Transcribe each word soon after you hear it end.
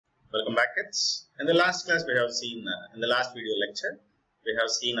Welcome back, kids. In the last class, we have seen, in the last video lecture, we have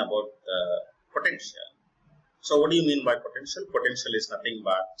seen about potential. So, what do you mean by potential? Potential is nothing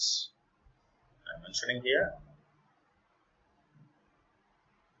but, I'm mentioning here,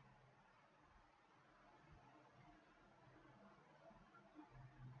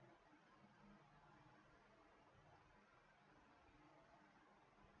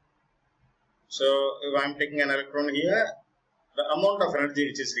 so if I'm taking an electron here, the amount of energy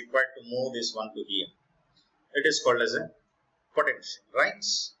which is required to move this one to here, it is called as a potential, right?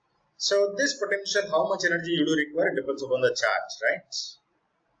 So this potential, how much energy you do require, depends upon the charge, right?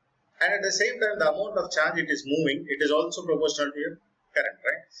 And at the same time, the amount of charge it is moving, it is also proportional to your current,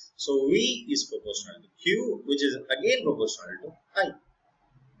 right? So V is proportional to Q, which is again proportional to I.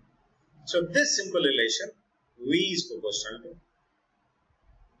 So this simple relation, V is proportional to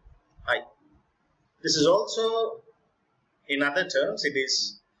I. This is also, in other terms, it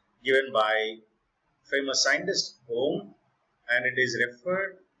is given by famous scientist Ohm, and it is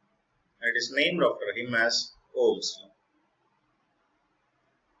referred, it is named after him as Ohm's law.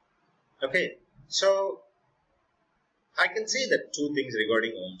 Okay, so I can say that two things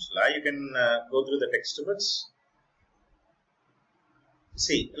regarding Ohm's law. You can go through the textbooks.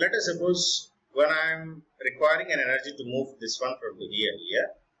 See, let us suppose when I am requiring an energy to move this one from here,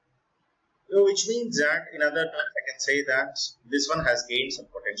 which means that in other terms I can say that this one has gained some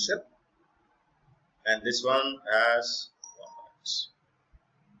potential and this one has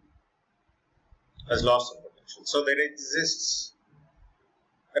lost some potential. So there exists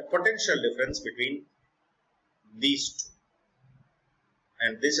a potential difference between these two,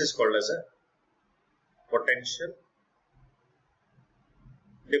 and this is called as a potential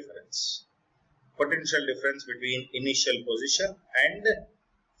difference. Potential difference between initial position and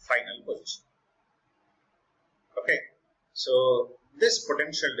final position. Okay, so this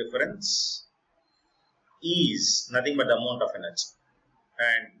potential difference is nothing but the amount of energy,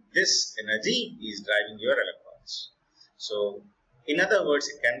 and this energy is driving your electrons. So in other words,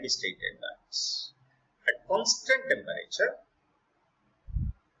 it can be stated that at constant temperature,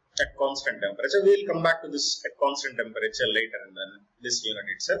 we will come back to this at constant temperature later in this unit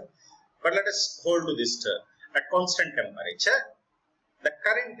itself, but let us hold to this term. At constant temperature, the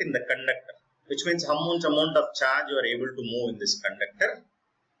current in the conductor, which means how much amount of charge you are able to move in this conductor,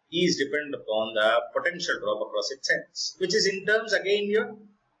 is dependent upon the potential drop across its ends, which is in terms again your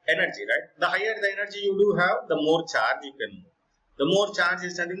energy, right? The higher the energy you do have, the more charge you can move. The more charge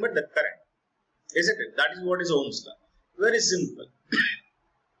is nothing but the current, isn't it? That is what is Ohm's law. Very simple.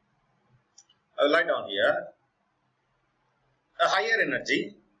 I will write down here, a higher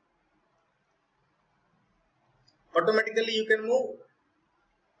energy, automatically you can move,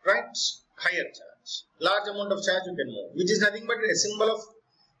 right? Higher charge, large amount of charge you can move, which is nothing but a symbol of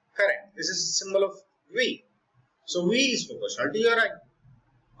current. This is a symbol of V. So V is proportional to your I,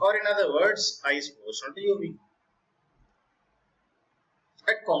 or in other words, I is proportional to your V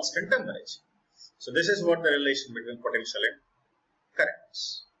at constant temperature. So this is what the relation between potential and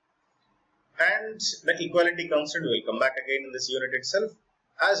currents. And the equality constant will come back again in this unit itself.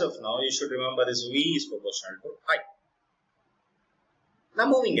 As of now, you should remember this V is proportional to I. Now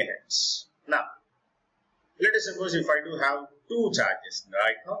moving ahead. Now, let us suppose if I do have two charges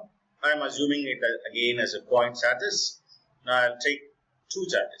right now. I am assuming it again as a point charges. Now I will take two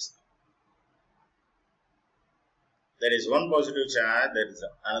charges. There is one positive charge, there is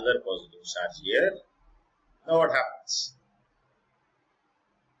another positive charge here. Now what happens?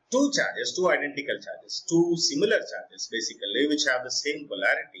 Two charges, two identical charges, two similar charges basically, which have the same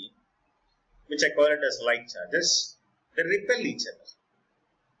polarity, which I call it as like charges, they repel each other.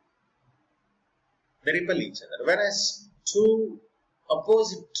 Whereas two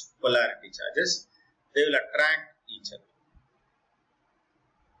opposite polarity charges, they will attract each other.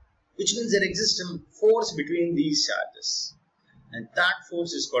 Which means there exists a force between these charges, and that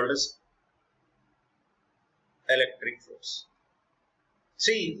force is called as electric force.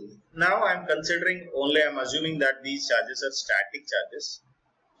 See, now I am considering only, I am assuming that these charges are static charges,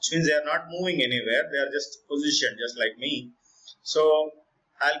 which means they are not moving anywhere, they are just positioned just like me. So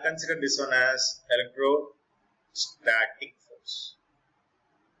I will consider this one as electrostatic force.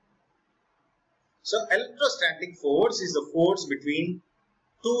 So electrostatic force is the force between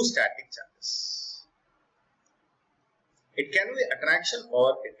two static charges. It can be attraction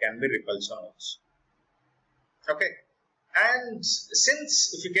or it can be repulsion also. Okay. And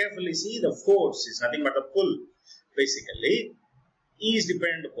since if you carefully see, the force is nothing but a pull, basically, is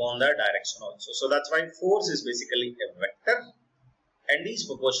dependent upon the direction also. So that's why force is basically a vector and is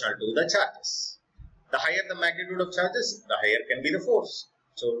proportional to the charges. The higher the magnitude of charges, the higher can be the force.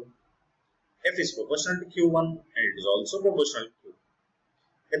 So F is proportional to Q1 and it is also proportional to Q.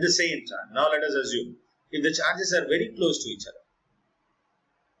 At the same time, now let us assume if the charges are very close to each other,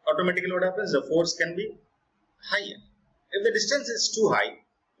 automatically what happens? The force can be higher. If the distance is too high,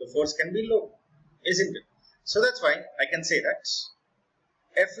 the force can be low, isn't it? So that's why I can say that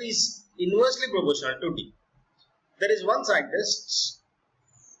F is inversely proportional to D. There is one scientist,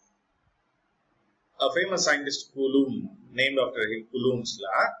 a famous scientist Coulomb, named after him, Coulomb's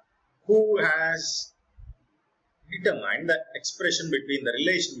law, who has determined the expression between the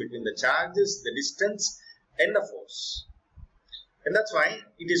relation between the charges, the distance and the force. And that's why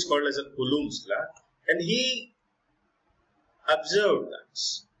it is called as a Coulomb's law. And he observed that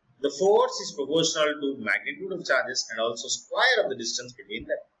the force is proportional to magnitude of charges and also square of the distance between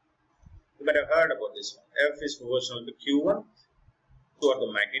them. You might have heard about this one. F is proportional to Q1, two are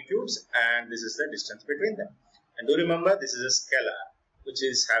the magnitudes and this is the distance between them. And do remember, this is a scalar which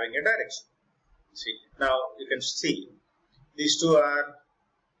is having a direction. See, now you can see these two are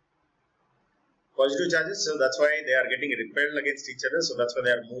positive charges, so that's why they are getting repelled against each other, so that's why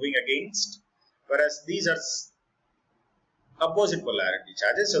they are moving against, whereas these are opposite polarity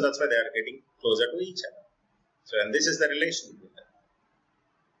charges, so that's why they are getting closer to each other. So, and this is the relation between them.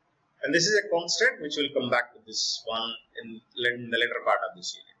 And this is a constant which will come back to this one in the later part of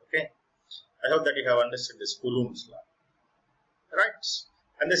this unit. Okay, I hope that you have understood this Coulomb's law, right?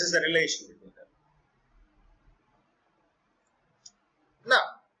 And this is the relation between them.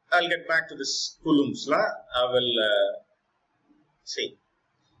 Now, I'll get back to this Coulomb's law. I will see.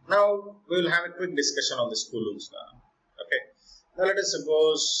 Now, we will have a quick discussion on this Coulomb's law. Okay. Now, let us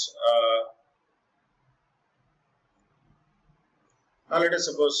suppose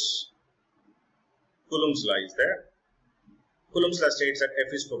Coulomb's law is there. Coulomb's law states that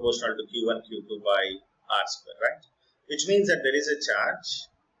F is proportional to Q1, Q2 by R square, right? Which means that there is a charge,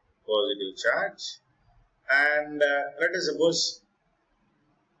 positive charge, and let us suppose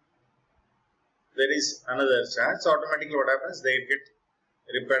there is another charge. So automatically what happens? They get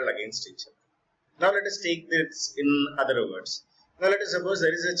repelled against each other. Now let us take this in other words. Now let us suppose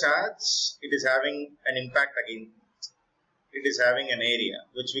there is a charge, it is having an impact against, it is having an area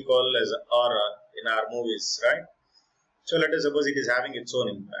which we call as aura in our movies, right? So let us suppose it is having its own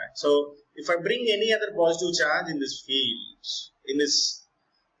impact. So if I bring any other positive charge in this field, in this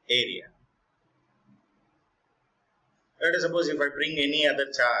area, let us suppose if I bring any other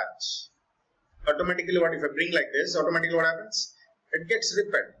charge, automatically what if I bring like this, automatically what happens? It gets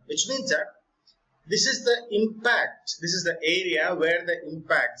repelled, which means that this is the impact, this is the area where the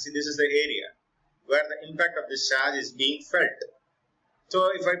impact, see this is the area where the impact of this charge is being felt. So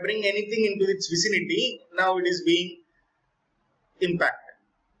if I bring anything into its vicinity, now it is being impacted.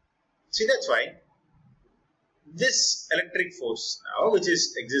 See, that's why this electric force now, which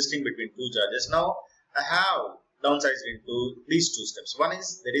is existing between two charges, now I have downsized into these two steps. One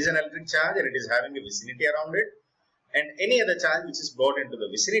is there is an electric charge and it is having a vicinity around it, and any other charge which is brought into the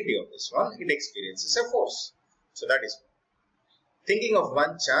vicinity of this one, it experiences a force. So that is thinking of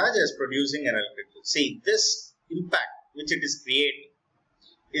one charge as producing an electric field. See, this impact which it is creating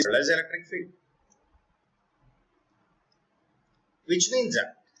is called as electric field, which means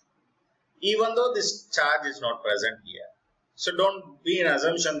that even though this charge is not present here, so don't be in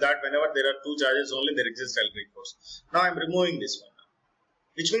assumption that whenever there are two charges only there exists electric force. Now I am removing this one,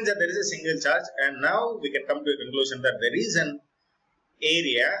 which means that there is a single charge, and now we can come to a conclusion that there is an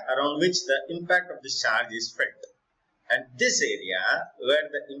area around which the impact of this charge is felt, and this area where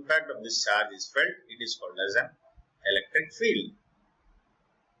the impact of this charge is felt, it is called as an electric field.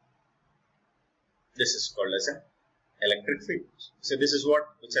 This is called as an electric field. So this is what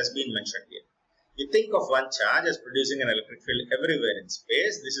which has been mentioned here. You think of one charge as producing an electric field everywhere in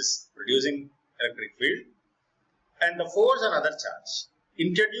space. This is producing electric field, and the force on other charge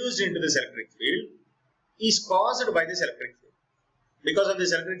introduced into this electric field is caused by this electric field. Because of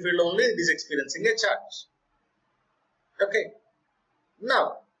this electric field only, it is experiencing a charge. Okay.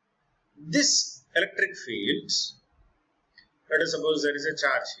 Now, this electric field, let us suppose there is a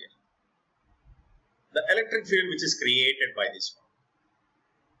charge here. The electric field which is created by this one.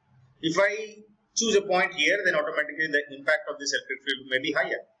 If I choose a point here, then automatically the impact of this electric field may be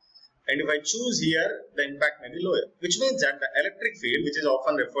higher. And if I choose here, the impact may be lower. Which means that the electric field, which is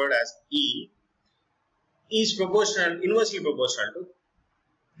often referred as E, is proportional, inversely proportional to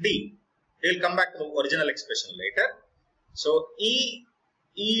D. We will come back to the original expression later. So E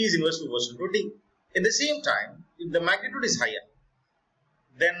is inversely proportional to D. At the same time, if the magnitude is higher,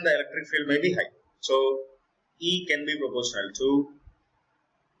 then the electric field may be higher. So E can be proportional to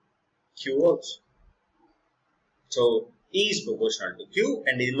Q also. So E is proportional to Q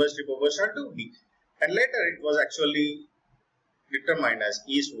and inversely proportional to D. And later it was actually determined as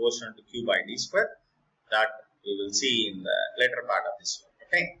E is proportional to Q by D square. That we will see in the later part of this one.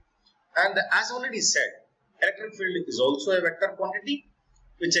 Okay. And as already said, electric field is also a vector quantity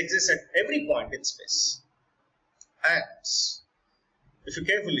which exists at every point in space. And if you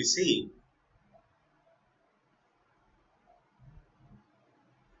carefully see,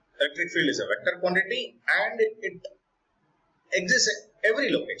 electric field is a vector quantity and it exists at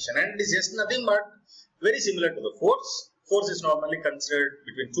every location, and it is just nothing but very similar to the force. Force is normally considered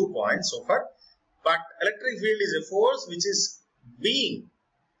between 2 points so far, but electric field is a force which is being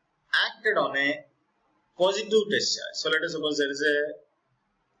acted on a positive test charge. So let us suppose there is a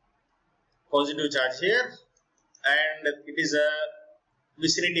positive charge here, and it is a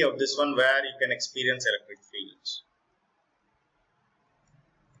vicinity of this one where you can experience electric fields.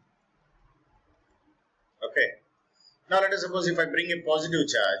 Okay. Now let us suppose if I bring a positive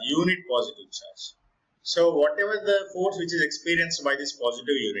charge, unit positive charge. So whatever the force which is experienced by this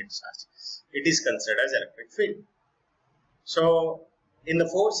positive unit charge, it is considered as electric field. So in the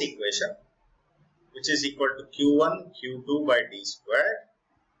force equation, which is equal to Q1 Q2 by D squared,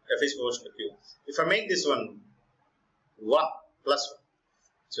 F is proportional to Q. If I make this one 1 plus 1,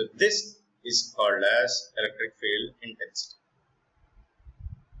 so this is called as electric field intensity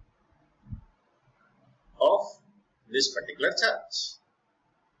of this particular charge.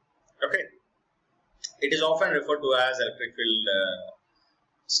 Okay. It is often referred to as electric field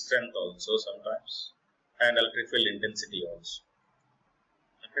strength also sometimes, and electric field intensity also.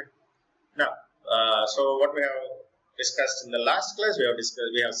 Okay. Now, so what we have discussed in the last class,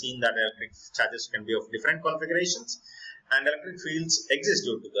 we have seen that electric charges can be of different configurations, and electric fields exist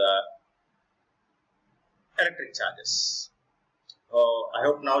due to the electric charges. I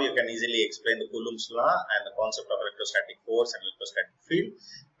hope now you can easily explain the Coulomb's law and the concept of electrostatic force and electrostatic field.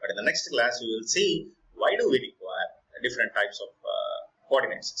 But in the next class, we will see why do we require different types of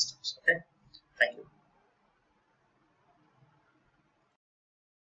coordinate systems. Okay, thank you.